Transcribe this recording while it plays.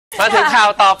มาถึงข่าว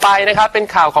ต่อไปนะครับเป็น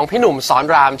ข่าวของพี่หนุ่มสอน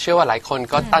รามเชื่อว่าหลายคน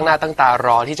ก็ตั้งหน้าตั้งตาร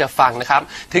อที่จะฟังนะครับ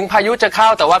ถึงพายุจะเข้า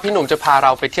แต่ว่าพี่หนุ่มจะพาเร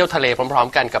าไปเที่ยวทะเลพร้อม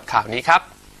ๆกันกับข่าวนี้ครับ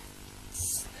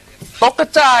ตกกระ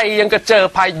จายยังกระเจอ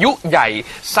พายุใหญ่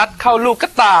ซัดเข้าลูกกร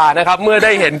ะตานะครับเมื่อไ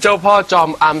ด้เห็นเจ้าพ่อจอม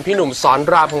อำพี่หนุ่มสอน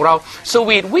รามของเราส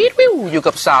วีทวีดวิวอยู่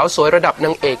กับสาวสวยระดับน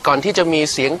างเอกก่อนที่จะมี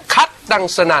เสียงคัดดัง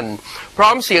สนั่นพร้อ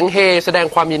มเสียงเฮแสดง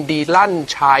ความยินดีลั่น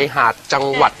ชายหาดจัง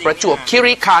หวัดประจวบคี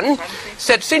รีขันธ์เส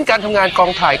ร็จสิ้นการทำงานกอ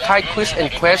งถ่ายค่าย Quiz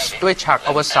and Quest ด้วยฉาก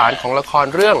อวสานของละคร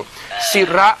เรื่อง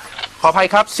ขออภัย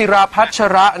ครับศิราพัช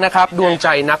ระนะครับดวงใจ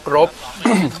นักรบ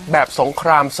แบบสงคร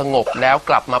ามสงบแล้ว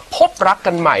กลับมาพบรัก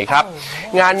กันใหม่ครับ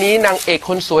งานนี้นางเอกค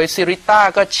นสวยซิริต้า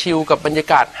ก็ชิลกับบรรยา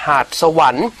กาศหาดสวร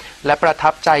รค์และประทั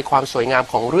บใจความสวยงาม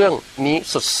ของเรื่องนี้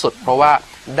สุดๆเพราะว่า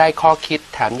ได้ข้อคิด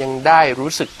แถมยังได้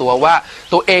รู้สึกตัวว่า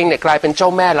ตัวเองเนี่ยกลายเป็นเจ้า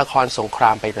แม่ละครสงคร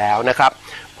ามไปแล้วนะครับ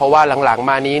เพราะว่าหลังๆ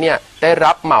มานี้เนี่ยได้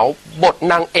รับเหมาบท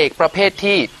นางเอกประเภท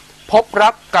ที่พบรั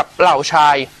กกับเหล่าชา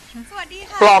ย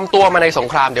ปลอมตัวมาในสง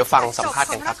ครามเดี๋ยวฟังสัมภาษณ์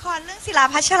กันครับละครเรื่องศิลา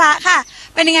พัชระค่ะ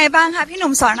เป็นยังไงบ้างคะพี่ห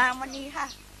นุ่มสอนรามวันนี้ค่ะ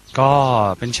ก็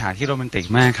เป็นฉากที่โรแมนติก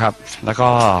มากครับแล้วก็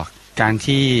การ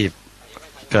ที่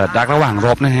เกิดรักระหว่างร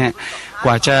บนะฮะก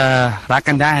ว่าจะรัก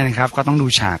กันได้นะครับก็ต้องดู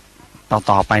ฉาก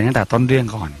ต่อไปตั้งแต่ต้นเรื่อง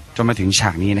ก่อนจนมาถึงฉา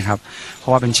กนี้นะครับเพรา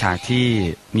ะว่าเป็นฉากที่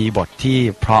มีบทที่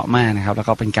เพราะมากนะครับแล้ว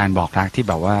ก็เป็นการบอกรักที่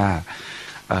แบบว่า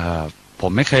ผ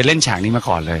มไม่เคยเล่นฉากนี้มา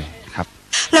ก่อนเลยครับ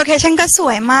โลเคชั่นก็ส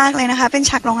วยมากเลยนะคะเป็น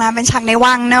ฉากโรงแรมเป็นฉากใน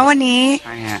วังนะวันนี้ใ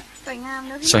ช่ฮะสวยงาม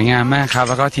นะสวยงามมากครับ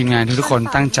แล้วก็ทีมงานทุกคน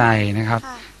ตั้งใจนะครับ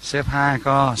เสื้อผ้า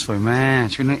ก็สวยมาก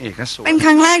ชุดนางเอกก็สวยเป็นค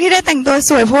รั้งแรกที่ได้แต่งตัว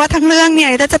สวยเพราะว่าทั้งเรื่องเนี่ย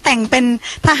จะแต่งเป็น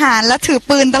ทหารและถือ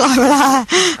ปืนตลอดเวลา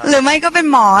หรือไม่ก็เป็น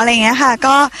หมออะไรอย่างเงี้ยค่ะ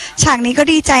ก็ฉากนี้ก็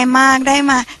ดีใจมากได้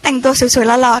มาแต่งตัวสวย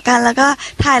ๆหล่อๆกันแล้วก็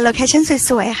ถ่ายโลเคชั่น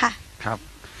สวยๆค่ะครับ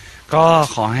ก็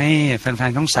ขอให้แฟ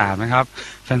นๆช่อง3นะครับ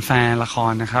แฟนๆละค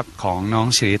รนะครับของน้อง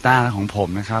สิริต้าและของผม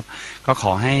นะครับก็ข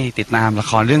อให้ติดตามละ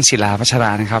ครเรื่องศิลาพัชร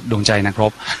านะครับดวงใจนักร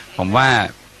บผมว่า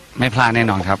ไม่พลาดแน่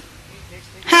นอนครับ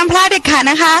ห้ามพลาดเด็ดขาด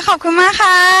นะคะขอบคุณมาก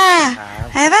ค่ะ